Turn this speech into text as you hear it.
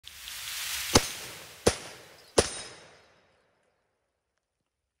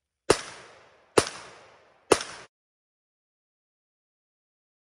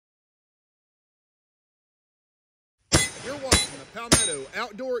Palmetto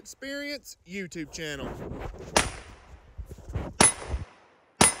Outdoor Experience YouTube channel.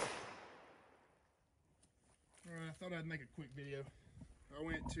 Alright, I thought I'd make a quick video. I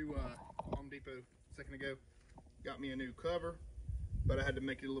went to Home Depot a second ago, got me a new cover, but I had to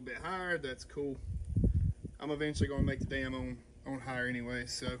make it a little bit higher. That's cool. I'm eventually going to make the dam on higher anyway,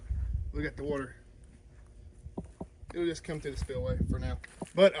 so look at the water. It'll just come through the spillway for now.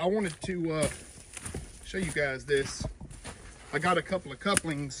 But I wanted to show you guys this. I got a couple of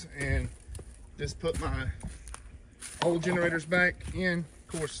couplings and just put my old generators back in.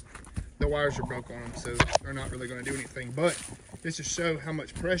 Of course, the wires are broke on them, so they're not really going to do anything. But this to show how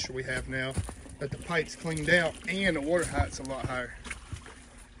much pressure we have now that the pipe's cleaned out and the water height's a lot higher.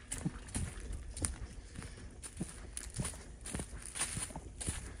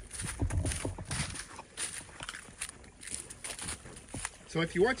 So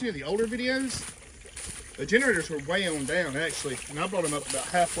if you watch any of the older videos, the generators were way on down actually, and I brought them up about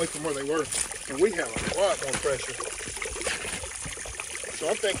halfway from where they were, and we have a lot more pressure. So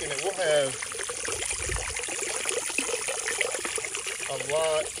I'm thinking that we'll have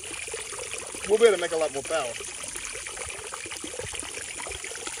we'll be able to make a lot more power.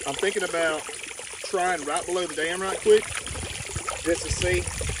 I'm thinking about trying right below the dam right quick, just to see.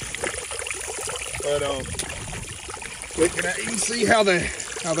 But looking at, you can see how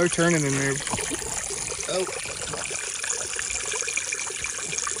they're turning in there. Oh,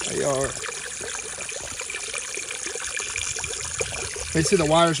 they are. They see the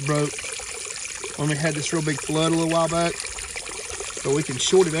wires broke when we had this real big flood a little while back, but we can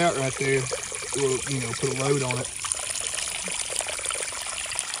short it out right there. We'll, put a load on it.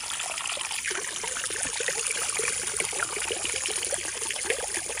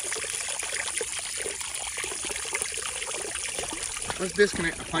 Let's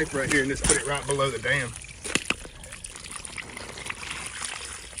disconnect the pipe right here and just put it right below the dam.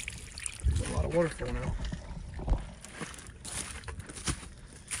 There's a lot of water flowing out.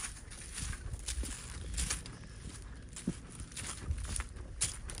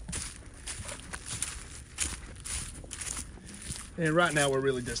 And right now we're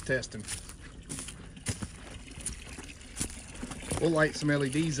really just testing. We'll light some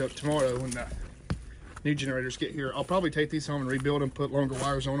LEDs up tomorrow when the new generators get here. I'll probably take these home and rebuild them, put longer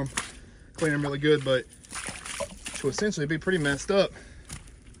wires on them, clean them really good, but to essentially be pretty messed up.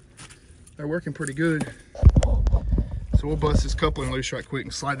 They're working pretty good. So we'll bust this coupling loose right quick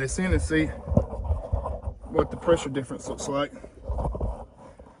and slide this in and see what the pressure difference looks like.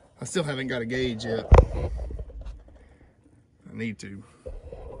 I still haven't got a gauge yet. I need to.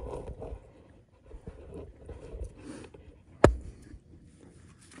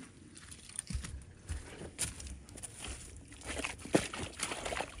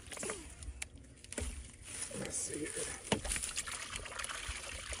 Let's see here.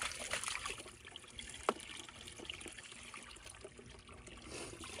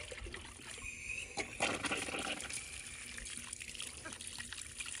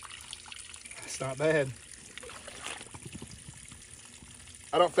 It's not bad.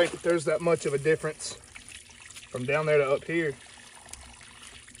 I don't think that there's that much of a difference from down there to up here.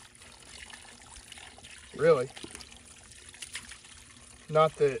 Really.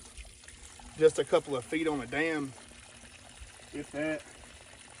 Not that just a couple of feet on a dam, if that.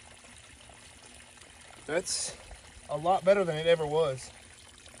 That's a lot better than it ever was.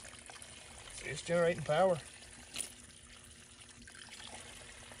 See, it's generating power.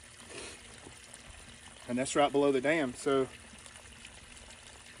 And that's right below the dam. So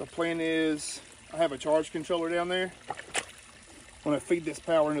the plan is, I have a charge controller down there. When I feed this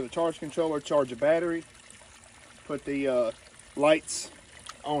power into the charge controller, charge a battery, put the lights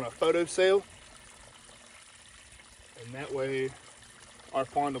on a photo cell, and that way our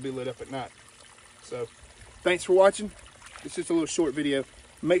pond will be lit up at night. So thanks for watching. It's just a little short video.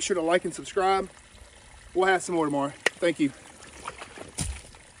 Make sure to like and subscribe. We'll have some more tomorrow. Thank you.